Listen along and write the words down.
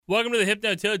Welcome to the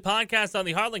Hypno-Toad Podcast on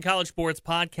the Heartland College Sports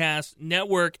Podcast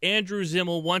Network. Andrew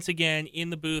Zimmel once again in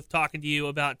the booth talking to you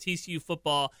about TCU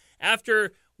football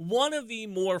after one of the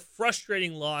more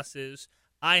frustrating losses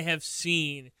I have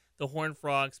seen the Horned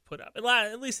Frogs put up,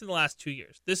 at least in the last 2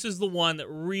 years. This is the one that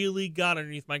really got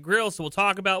underneath my grill, so we'll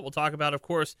talk about, of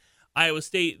course, Iowa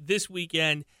State this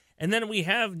weekend. And then we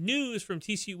have news from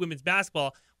TCU women's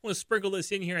basketball. I want to sprinkle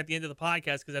this in here at the end of the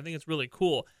podcast because I think it's really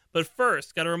cool. But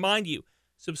first, got to remind you,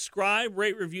 subscribe,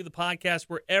 rate, review the podcast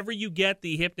wherever you get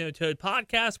the Hypno-Toad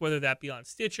podcast, whether that be on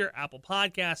Stitcher, Apple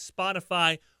Podcasts,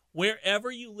 Spotify,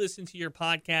 wherever you listen to your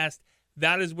podcast,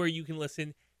 that is where you can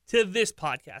listen to this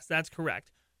podcast. That's correct.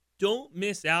 Don't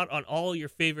miss out on all your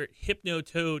favorite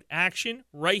Hypno-Toad action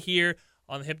right here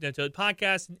on the Hypno-Toad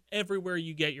podcast and everywhere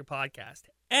you get your podcast.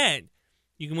 And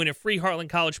you can win a free Heartland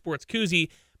College Sports koozie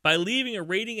by leaving a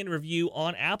rating and review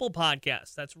on Apple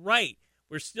Podcasts. That's right.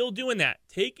 We're still doing that.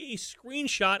 Take a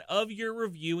screenshot of your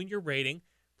review and your rating.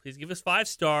 Please give us 5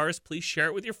 stars. Please share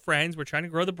it with your friends. We're trying to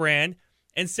grow the brand.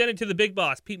 And send it to the big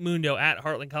boss, Pete Mundo, at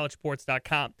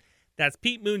heartlandcollegesports.com. That's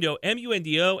Pete Mundo,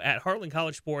 M-U-N-D-O, at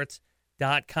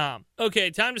heartlandcollegesports.com.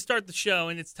 Okay, time to start the show,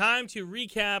 and it's time to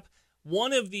recap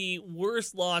one of the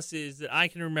worst losses that I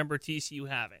can remember TCU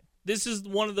having. This is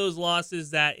one of those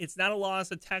losses that it's not a loss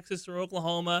to Texas or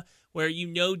Oklahoma where you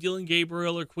know Dylan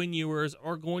Gabriel or Quinn Ewers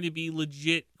are going to be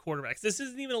legit quarterbacks. This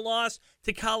isn't even a loss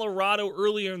to Colorado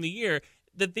earlier in the year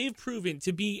that they've proven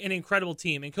to be an incredible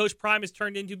team, and Coach Prime has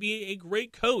turned into being a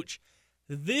great coach.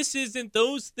 This isn't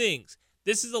those things.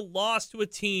 This is a loss to a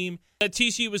team that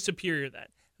TCU was superior than.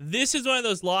 This is one of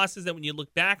those losses that when you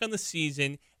look back on the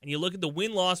season and you look at the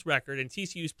win-loss record and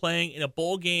TCU's playing in a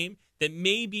bowl game that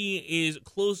maybe is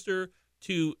closer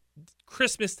to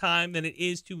Christmas time than it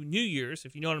is to New Year's,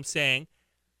 if you know what I'm saying,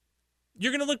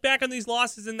 you're going to look back on these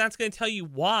losses and that's going to tell you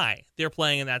why they're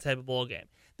playing in that type of bowl game.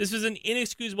 This was an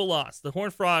inexcusable loss. The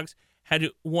Horned Frogs had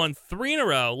won 3 in a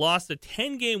row, lost a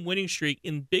 10-game winning streak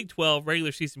in Big 12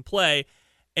 regular season play,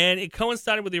 and it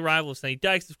coincided with the arrival of Sonny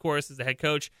Dykes, of course, as the head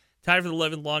coach, tied for the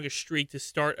 11th longest streak to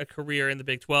start a career in the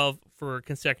Big 12 for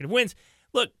consecutive wins.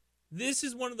 Look, this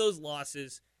is one of those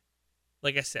losses,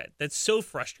 like I said, that's so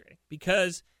frustrating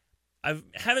because I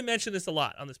haven't mentioned this a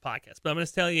lot on this podcast, but I'm going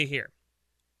to tell you here.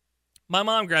 My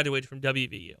mom graduated from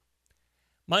WVU.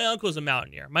 My uncle's a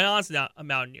mountaineer. My aunt's a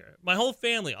mountaineer. My whole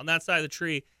family on that side of the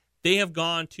tree, they have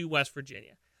gone to West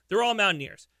Virginia. They're all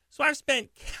mountaineers. So I've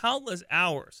spent countless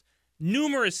hours,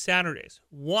 numerous Saturdays,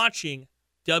 watching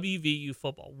WVU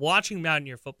football, watching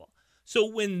Mountaineer football. So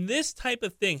when this type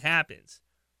of thing happens,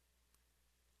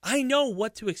 I know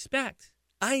what to expect.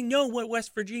 I know what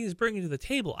West Virginia is bringing to the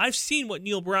table. I've seen what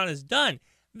Neil Brown has done.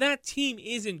 That team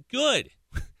isn't good.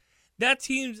 That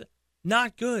team's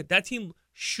not good. That team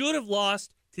should have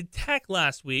lost to Tech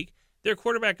last week. Their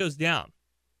quarterback goes down.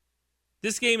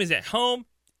 This game is at home,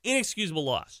 inexcusable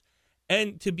loss.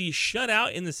 And to be shut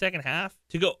out in the second half,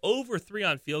 to go over 3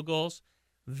 on field goals,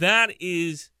 that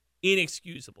is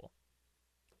inexcusable.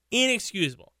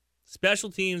 Inexcusable.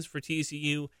 Special teams for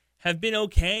TCU have been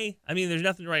okay. I mean, there's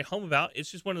nothing to write home about. It's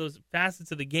just one of those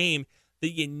facets of the game that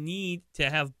you need to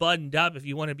have buttoned up if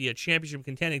you want to be a championship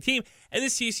contending team. And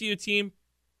this TCU team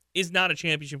is not a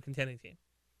championship contending team.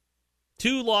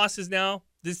 2 losses now.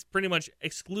 This pretty much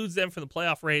excludes them from the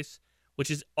playoff race, which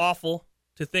is awful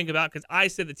to think about because I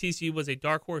said that TCU was a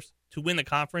dark horse to win the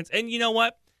conference. And you know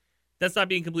what? That's not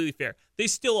being completely fair. They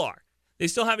still are. They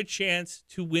still have a chance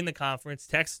to win the conference.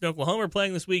 Texas and Oklahoma are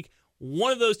playing this week.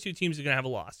 One of those 2 teams is going to have a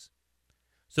loss.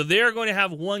 So they're going to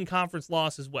have 1 conference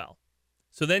loss as well.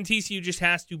 So then TCU just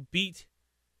has to beat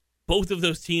both of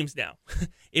those teams now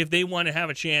if they want to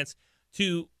have a chance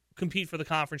to compete for the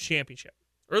conference championship,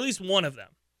 or at least one of them.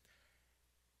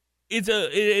 It's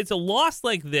a loss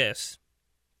like this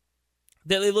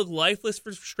that they look lifeless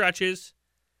for stretches.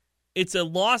 It's a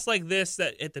loss like this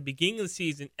that at the beginning of the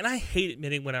season, and I hate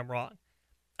admitting when I'm wrong.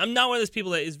 I'm not one of those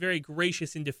people that is very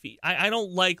gracious in defeat. I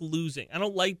don't like losing. I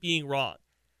don't like being wrong.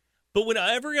 But when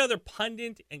every other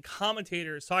pundit and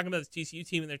commentator is talking about this TCU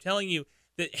team and they're telling you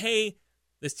that, hey,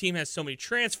 this team has so many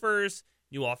transfers,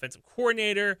 new offensive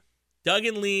coordinator,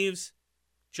 Duggan leaves,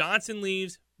 Johnson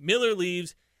leaves, Miller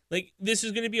leaves, like this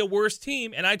is going to be a worse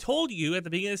team. And I told you at the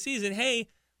beginning of the season, hey,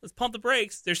 let's pump the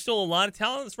brakes. There's still a lot of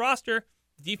talent on this roster.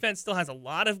 The defense still has a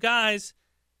lot of guys.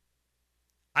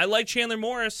 I like Chandler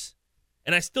Morris,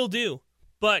 and I still do.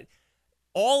 But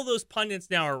all of those pundits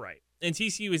now are right. And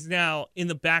TCU is now in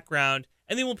the background,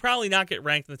 and they will probably not get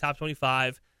ranked in the top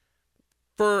 25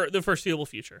 for the foreseeable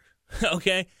future.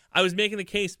 Okay? I was making the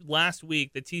case last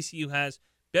week that TCU has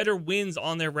better wins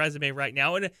on their resume right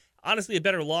now, and honestly a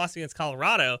better loss against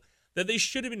Colorado that they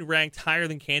should have been ranked higher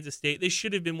than Kansas State. They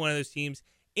should have been one of those teams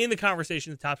in the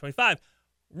conversation in the top 25.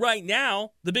 Right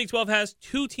now, the Big 12 has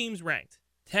 2 teams ranked,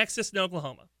 Texas and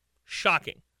Oklahoma.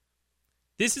 Shocking.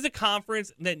 This is a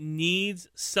conference that needs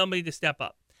somebody to step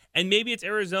up. And maybe it's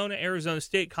Arizona, Arizona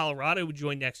State, Colorado would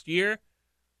join next year.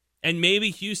 And maybe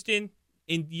Houston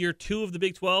in year 2 of the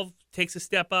Big 12 takes a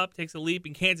step up, takes a leap,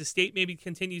 and Kansas State maybe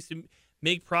continues to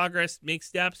make progress, make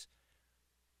steps.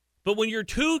 But when your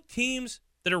 2 teams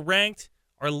that are ranked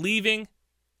are leaving,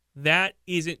 that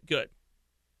isn't good.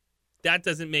 That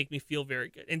doesn't make me feel very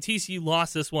good. And TCU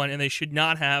lost this one, and they should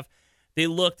not have. They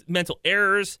looked mental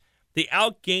errors. They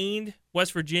outgained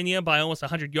West Virginia by almost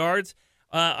 100 yards.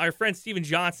 Our friend Steven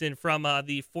Johnson from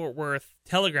the Fort Worth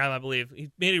Telegram, I believe, he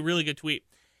made a really good tweet.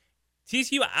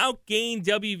 TCU outgained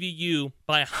WVU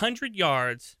by 100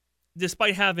 yards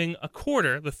despite having a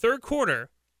quarter, the third quarter,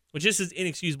 which this is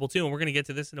inexcusable too, and we're going to get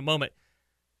to this in a moment,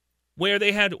 where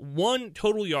they had 1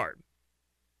 total yard.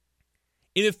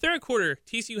 In the third quarter,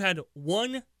 TCU had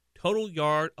 1 total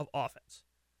yard of offense.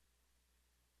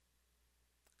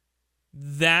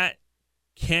 That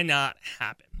cannot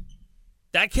happen.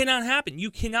 That cannot happen.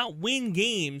 You cannot win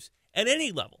games at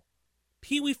any level.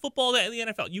 Pee-wee football at the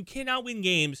NFL. You cannot win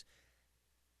games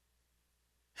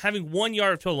having 1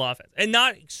 yard of total offense and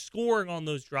not scoring on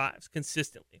those drives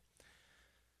consistently.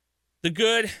 The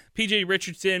good, P.J.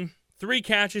 Richardson, 3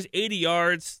 catches, 80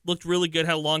 yards, looked really good,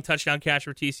 had a long touchdown catch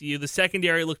for TCU. The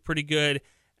secondary looked pretty good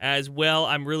as well.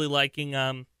 I'm really liking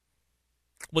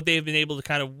what they've been able to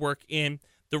kind of work in.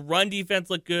 The run defense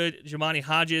looked good. Jamani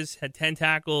Hodges had 10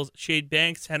 tackles. Shade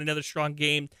Banks had another strong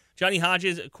game. Johnny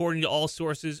Hodges, according to all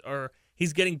sources,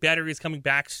 he's getting better. He's coming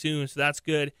back soon, so that's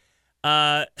good.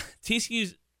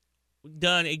 TCU's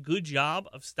done a good job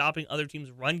of stopping other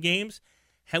teams' run games.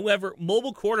 However,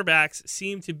 mobile quarterbacks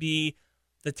seem to be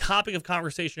the topic of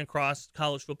conversation across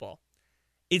college football.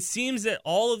 It seems that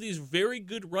all of these very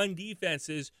good run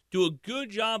defenses do a good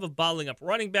job of bottling up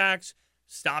running backs,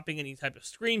 stopping any type of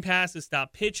screen passes,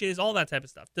 stop pitches, all that type of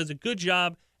stuff. Does a good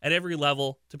job at every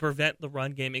level to prevent the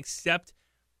run game, except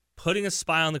putting a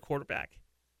spy on the quarterback.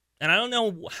 And I don't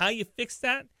know how you fix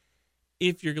that.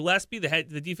 If you're Gillespie,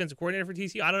 the defensive coordinator for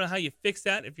TCU, I don't know how you fix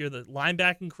that. If you're the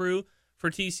linebacking crew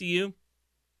for TCU,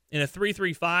 in a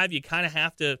 3-3-5, you kind of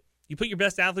have to, you put your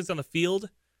best athletes on the field.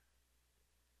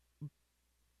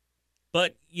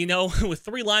 But, with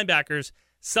 3 linebackers,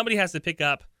 somebody has to pick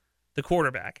up the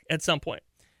quarterback at some point.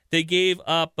 They gave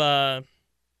up 80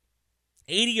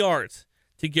 yards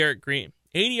to Garrett Green.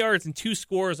 80 yards and 2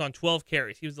 scores on 12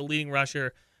 carries. He was the leading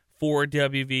rusher for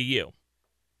WVU.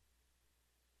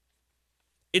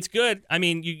 It's good. I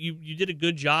mean, you did a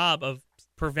good job of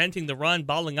preventing the run,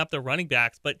 bottling up the running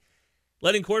backs, but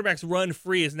letting quarterbacks run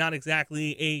free is not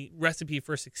exactly a recipe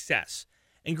for success.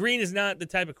 And Green is not the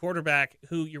type of quarterback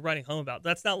who you're running home about.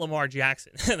 That's not Lamar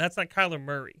Jackson. That's not Kyler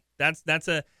Murray. That's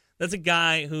a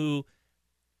guy who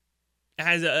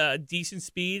has a decent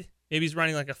speed. Maybe he's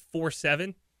running like a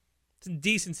 4.7. It's a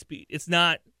decent speed. It's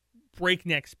not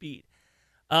breakneck speed.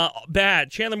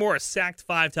 Bad. Chandler Morris sacked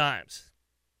 5 times.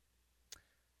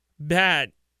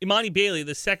 Bad. Imani Bailey,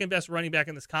 the second best running back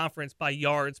in this conference by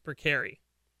yards per carry.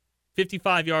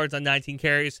 55 yards on 19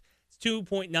 carries. It's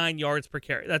 2.9 yards per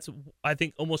carry. That's, I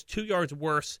think, almost 2 yards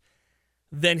worse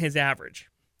than his average.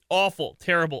 Awful.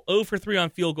 Terrible. 0 for 3 on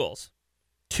field goals.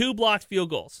 2 blocked field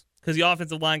goals because the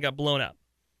offensive line got blown up.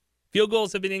 Field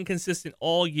goals have been inconsistent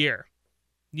all year.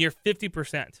 Near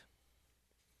 50%.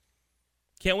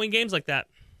 Can't win games like that.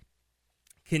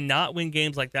 Cannot win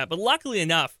games like that. But luckily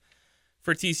enough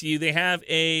for TCU, they have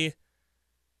a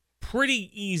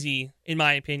pretty easy, in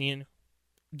my opinion,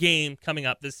 game coming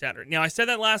up this Saturday. Now, I said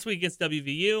that last week against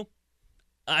WVU.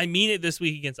 I mean it this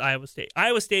week against Iowa State.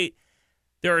 Iowa State,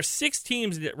 there are 6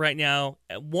 teams right now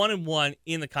at 1-1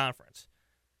 in the conference.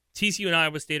 TCU and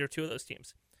Iowa State are 2 of those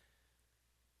teams.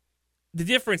 The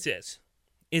difference is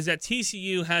that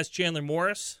TCU has Chandler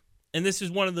Morris, and this is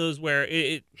one of those where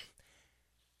it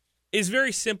is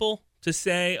very simple to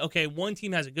say, okay, one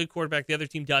team has a good quarterback, the other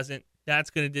team doesn't. That's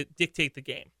going to dictate the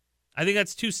game. I think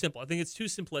that's too simple. I think it's too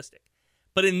simplistic.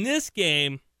 But in this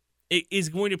game, it is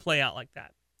going to play out like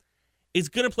that. It's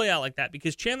going to play out like that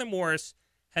because Chandler Morris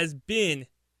has been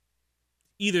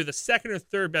either the second or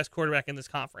third best quarterback in this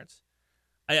conference.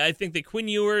 I think that Quinn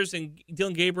Ewers and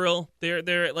Dylan Gabriel,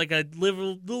 they're like a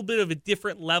little bit of a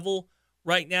different level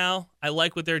right now. I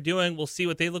like what they're doing. We'll see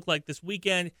what they look like this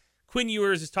weekend. Quinn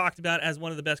Ewers is talked about as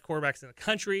one of the best quarterbacks in the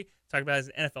country, talked about as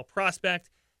an NFL prospect.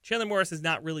 Chandler Morris has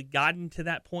not really gotten to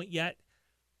that point yet.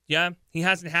 Yeah, he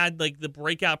hasn't had like the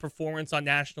breakout performance on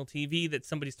national TV that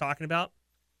somebody's talking about.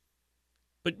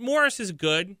 But Morris is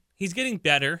good. He's getting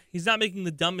better. He's not making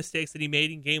the dumb mistakes that he made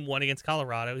in Game 1 against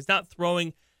Colorado. He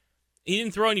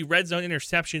didn't throw any red zone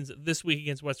interceptions this week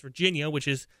against West Virginia, which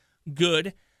is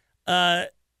good. But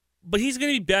he's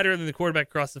going to be better than the quarterback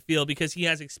across the field because he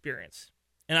has experience.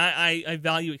 And I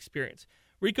value experience.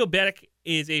 Rico Beck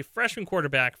is a freshman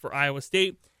quarterback for Iowa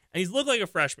State, and he's looked like a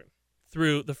freshman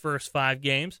through the first 5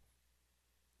 games.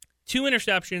 2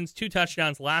 interceptions, 2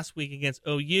 touchdowns last week against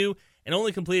OU, and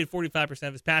only completed 45%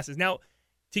 of his passes. Now,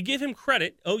 to give him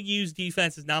credit, OU's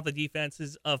defense is not the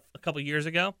defenses of a couple years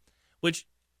ago, which,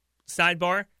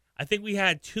 sidebar, I think we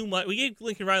had too much. We gave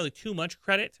Lincoln Riley too much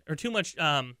credit, or too much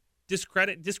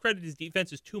discredit. Discredited his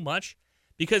defense is too much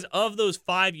because of those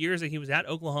 5 years that he was at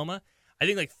Oklahoma. I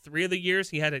think like 3 of the years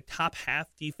he had a top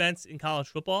half defense in college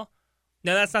football.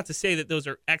 Now, that's not to say that those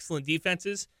are excellent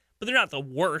defenses, but they're not the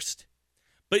worst.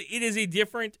 But it is a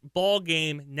different ball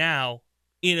game now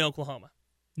in Oklahoma.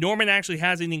 Norman actually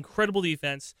has an incredible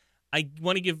defense. I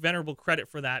want to give Venerable credit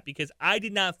for that because I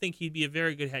did not think he'd be a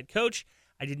very good head coach.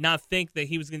 I did not think that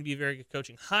he was going to be a very good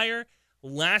coaching hire.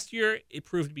 Last year, it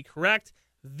proved to be correct.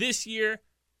 This year,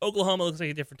 Oklahoma looks like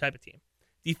a different type of team.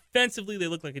 Defensively, they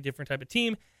look like a different type of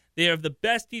team. They have the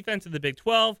best defense in the Big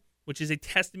 12, which is a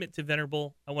testament to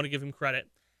Venerable. I want to give him credit.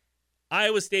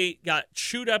 Iowa State got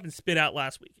chewed up and spit out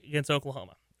last week against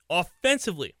Oklahoma.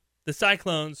 Offensively, the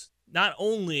Cyclones not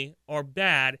only are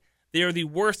bad, they are the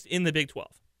worst in the Big 12,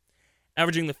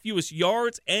 averaging the fewest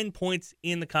yards and points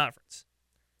in the conference.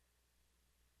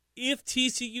 If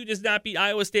TCU does not beat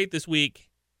Iowa State this week,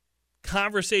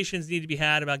 conversations need to be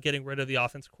had about getting rid of the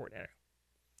offensive coordinator.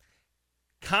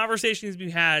 Conversations need to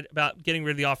be had about getting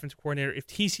rid of the offensive coordinator if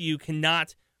TCU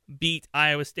cannot beat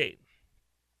Iowa State.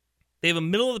 They have a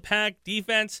middle-of-the-pack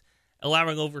defense,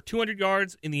 allowing over 200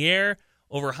 yards in the air,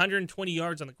 over 120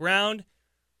 yards on the ground.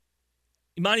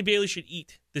 Imani Bailey should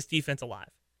eat this defense alive.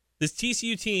 This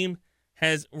TCU team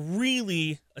has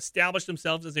really established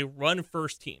themselves as a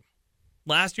run-first team.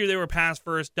 Last year they were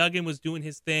pass-first. Duggan was doing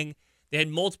his thing. They had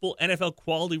multiple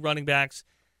NFL-quality running backs.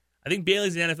 I think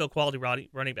Bailey's an NFL-quality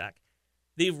running back.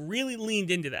 They've really leaned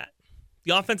into that.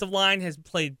 The offensive line has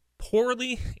played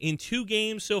poorly in 2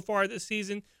 games so far this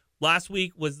season. Last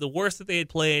week was the worst that they had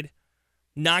played,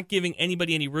 not giving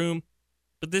anybody any room.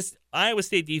 But this Iowa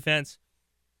State defense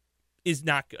is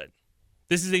not good.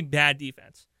 This is a bad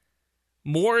defense.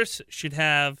 Morris should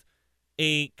have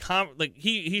he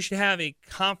should have a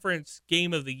conference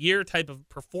game of the year type of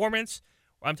performance,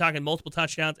 where I'm talking multiple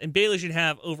touchdowns, and Bailey should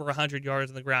have over 100 yards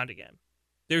on the ground again.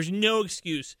 There's no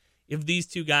excuse if these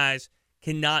 2 guys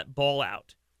cannot ball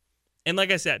out. And like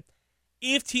I said,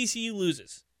 if TCU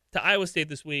loses to Iowa State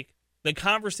this week, the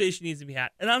conversation needs to be had.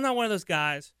 And I'm not one of those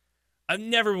guys. I've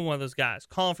never been one of those guys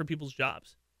calling for people's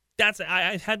jobs.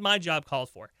 I've had my job called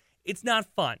for. It's not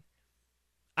fun.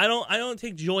 I don't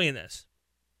take joy in this.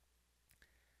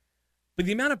 But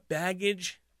the amount of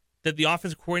baggage that the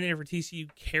offensive coordinator for TCU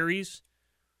carries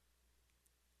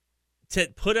to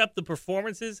put up the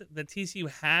performances that TCU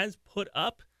has put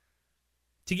up,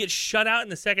 to get shut out in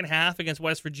the second half against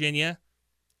West Virginia,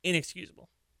 inexcusable.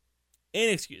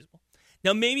 Inexcusable.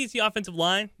 Now, maybe it's the offensive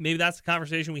line. Maybe that's the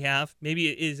conversation we have.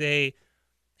 Maybe it is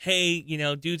hey,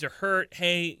 dudes are hurt.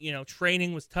 Hey,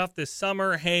 training was tough this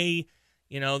summer. Hey,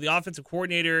 the offensive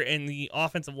coordinator and the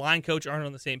offensive line coach aren't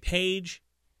on the same page.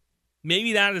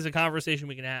 Maybe that is a conversation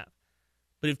we can have.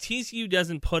 But if TCU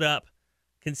doesn't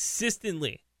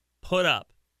consistently put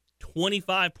up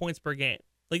 25 points per game,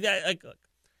 like that, look,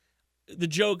 the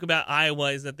joke about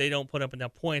Iowa is that they don't put up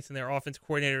enough points and their offensive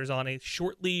coordinator is on a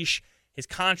short leash. His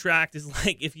contract is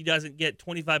like, if he doesn't get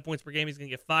 25 points per game, he's going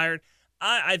to get fired.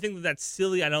 I think that that's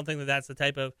silly. I don't think that that's the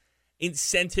type of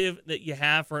incentive that you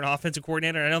have for an offensive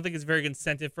coordinator. I don't think it's a very good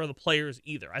incentive for the players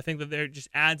either. I think that there just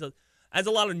adds a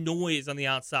lot of noise on the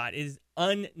outside. It is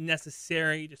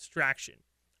unnecessary distraction,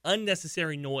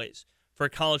 unnecessary noise for a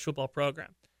college football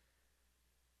program.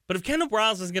 But if Kendall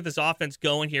Briles doesn't get this offense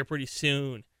going here pretty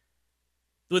soon,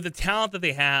 with the talent that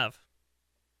they have,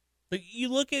 like you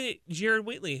look at Jared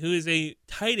Whitley, who is a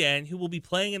tight end who will be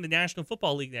playing in the National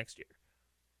Football League next year.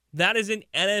 That is an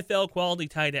NFL quality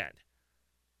tight end.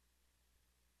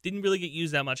 Didn't really get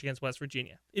used that much against West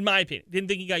Virginia, in my opinion. Didn't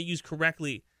think he got used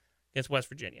correctly against West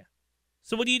Virginia.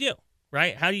 So what do you do,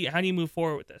 right? How do you move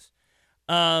forward with this?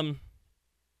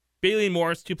 Bailey and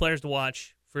Morris, 2 players to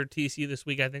watch for TCU this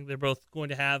week. I think they're both going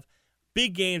to have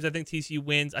big games. I think TCU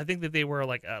wins. I think that they were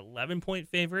like an 11-point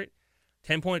favorite,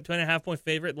 2.5-point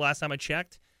favorite the last time I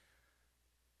checked.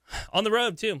 On the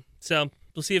road, too. So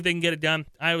we'll see if they can get it done.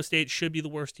 Iowa State should be the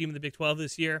worst team in the Big 12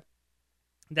 this year.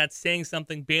 That's saying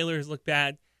something. Baylor has looked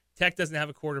bad. Tech doesn't have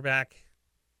a quarterback.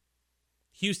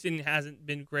 Houston hasn't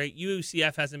been great.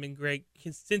 UCF hasn't been great.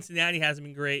 Cincinnati hasn't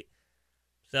been great.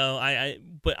 So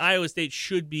but Iowa State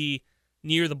should be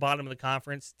near the bottom of the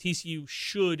conference. TCU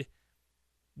should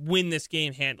win this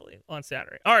game handily on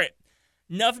Saturday. All right,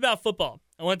 enough about football.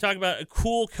 I want to talk about a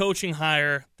cool coaching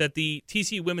hire that the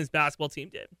TCU women's basketball team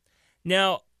did.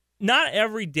 Now, not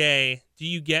every day do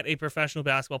you get a professional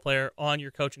basketball player on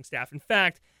your coaching staff. In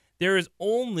fact, there is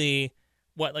only,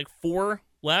 4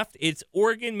 left? It's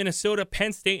Oregon, Minnesota,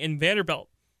 Penn State, and Vanderbilt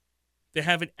that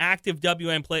have an active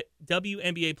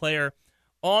WNBA player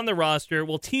on the roster.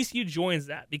 Well, TCU joins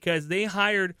that because they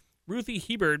hired Ruthy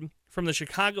Hebard from the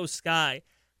Chicago Sky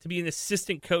to be an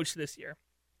assistant coach this year.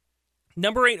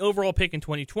 Number 8 overall pick in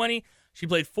 2020. She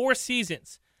played 4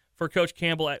 seasons for Coach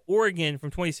Campbell at Oregon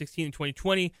from 2016 to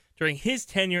 2020 during his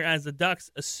tenure as the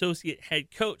Ducks' associate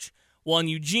head coach. While in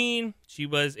Eugene, she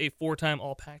was a 4-time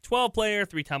All-Pac-12 player,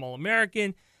 3-time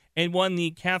All-American, and won the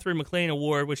Catherine McLean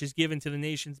Award, which is given to the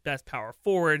nation's best power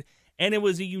forward, and it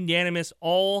was a unanimous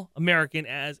All-American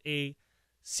as a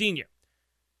senior.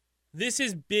 This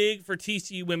is big for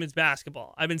TCU women's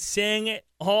basketball. I've been saying it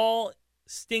all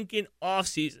stinking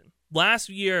offseason. Last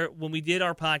year, when we did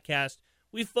our podcast,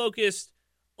 we focused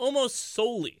almost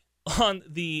solely on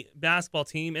the basketball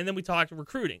team, and then we talked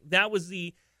recruiting. That was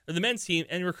the men's team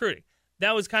and recruiting.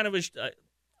 That was kind of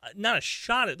not a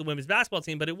shot at the women's basketball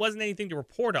team, but it wasn't anything to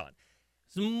report on.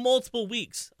 It was multiple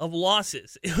weeks of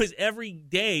losses. It was every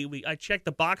day I checked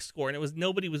the box score, and it was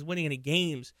nobody was winning any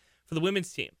games for the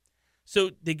women's team.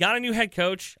 So they got a new head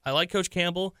coach. I like Coach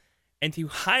Campbell. And to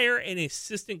hire an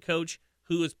assistant coach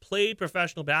who has played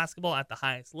professional basketball at the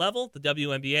highest level, the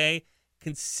WNBA,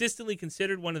 consistently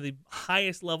considered one of the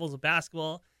highest levels of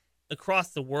basketball across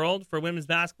the world for women's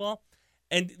basketball.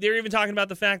 And they're even talking about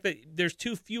the fact that there's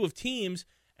too few of teams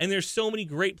and there's so many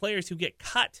great players who get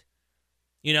cut.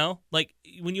 You know, like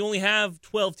when you only have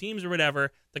 12 teams or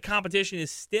whatever, the competition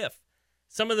is stiff.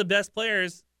 Some of the best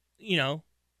players,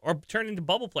 are turned into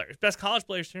bubble players. Best college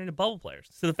players turn into bubble players.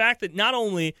 So the fact that not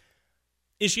only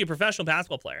is she a professional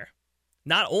basketball player,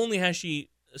 not only has she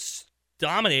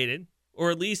dominated or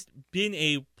at least been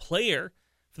a player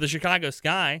for the Chicago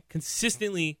Sky,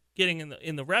 consistently getting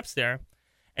in the reps there,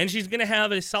 and she's going to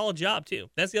have a solid job too.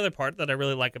 That's the other part that I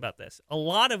really like about this. A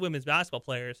lot of women's basketball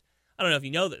players, I don't know if you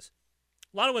know this,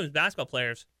 a lot of women's basketball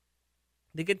players,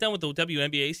 they get done with the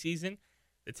WNBA season,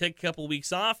 they take a couple of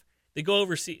weeks off, they go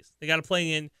overseas. They got to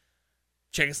play in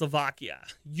Czechoslovakia,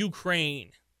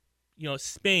 Ukraine,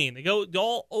 Spain. They go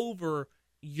all over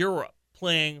Europe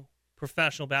playing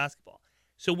professional basketball.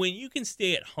 So when you can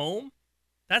stay at home,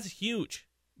 that's huge.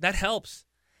 That helps.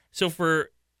 So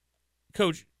for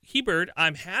Coach Hebard,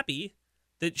 I'm happy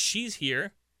that she's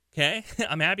here. Okay,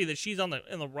 I'm happy that she's in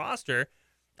the roster.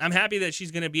 I'm happy that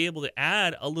she's going to be able to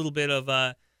add a little bit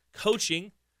of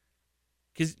coaching.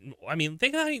 Because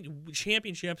think about how many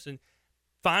championships and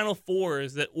Final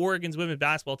Fours that Oregon's women's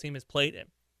basketball team has played in,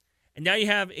 and now you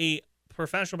have a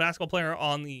professional basketball player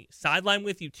on the sideline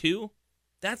with you too.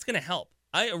 That's going to help.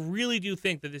 I really do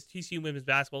think that this TCU women's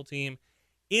basketball team,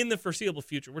 in the foreseeable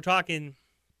future, we're talking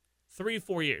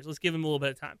 3-4 years. Let's give them a little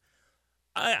bit of time.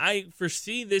 I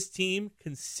foresee this team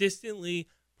consistently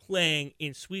playing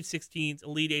in Sweet 16s,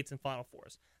 Elite 8s, and Final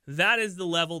Fours. That is the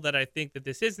level that I think that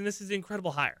this is, and this is an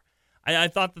incredible hire. I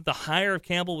thought that the hire of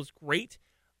Campbell was great.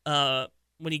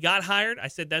 When he got hired, I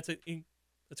said that's a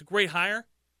great hire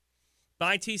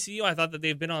by TCU. I thought that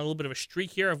they've been on a little bit of a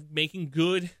streak here of making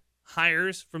good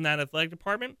hires from that athletic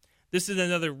department. This is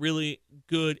another really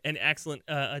good and excellent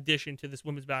addition to this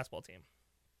women's basketball team.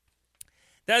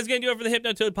 That is going to do it for the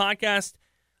Hypnotoad podcast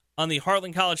on the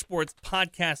Heartland College Sports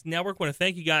Podcast Network. I want to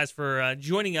thank you guys for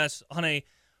joining us on a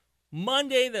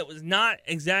Monday that was not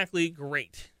exactly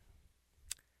great.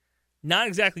 Not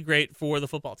exactly great for the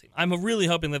football team. I'm really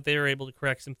hoping that they are able to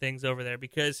correct some things over there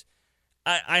because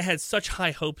I had such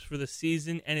high hopes for the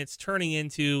season, and it's turning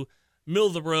into middle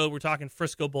of the road. We're talking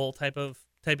Frisco Bowl type of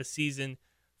season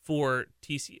for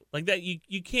TCU. Like that,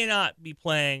 you cannot be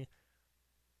playing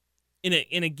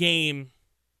in a game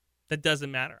that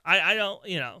doesn't matter. I don't,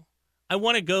 I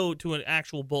want to go to an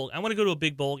actual bowl. I want to go to a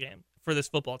big bowl game for this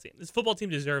football team. This football team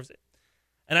deserves it.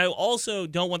 And I also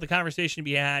don't want the conversation to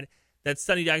be had that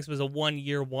Sonny Dykes was a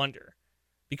one-year wonder.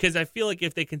 Because I feel like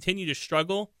if they continue to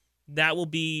struggle, that will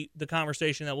be the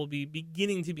conversation that will be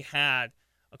beginning to be had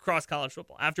across college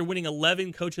football. After winning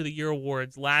 11 Coach of the Year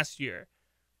awards last year,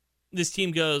 this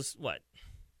team goes,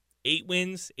 8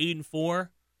 wins, 8-4,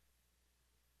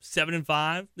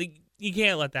 7-5? You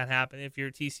can't let that happen if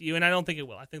you're TCU, and I don't think it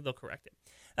will. I think they'll correct it.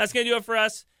 That's going to do it for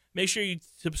us. Make sure you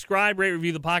subscribe, rate,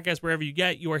 review the podcast wherever you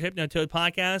get your Hypnotoad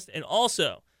podcast, and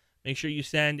also make sure you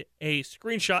send a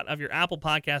screenshot of your Apple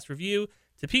Podcast review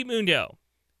to Pete Mundo,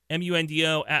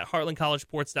 MUNDO, at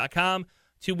heartlandcollegesports.com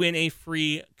to win a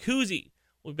free koozie.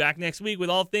 We'll be back next week with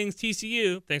all things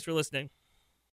TCU. Thanks for listening.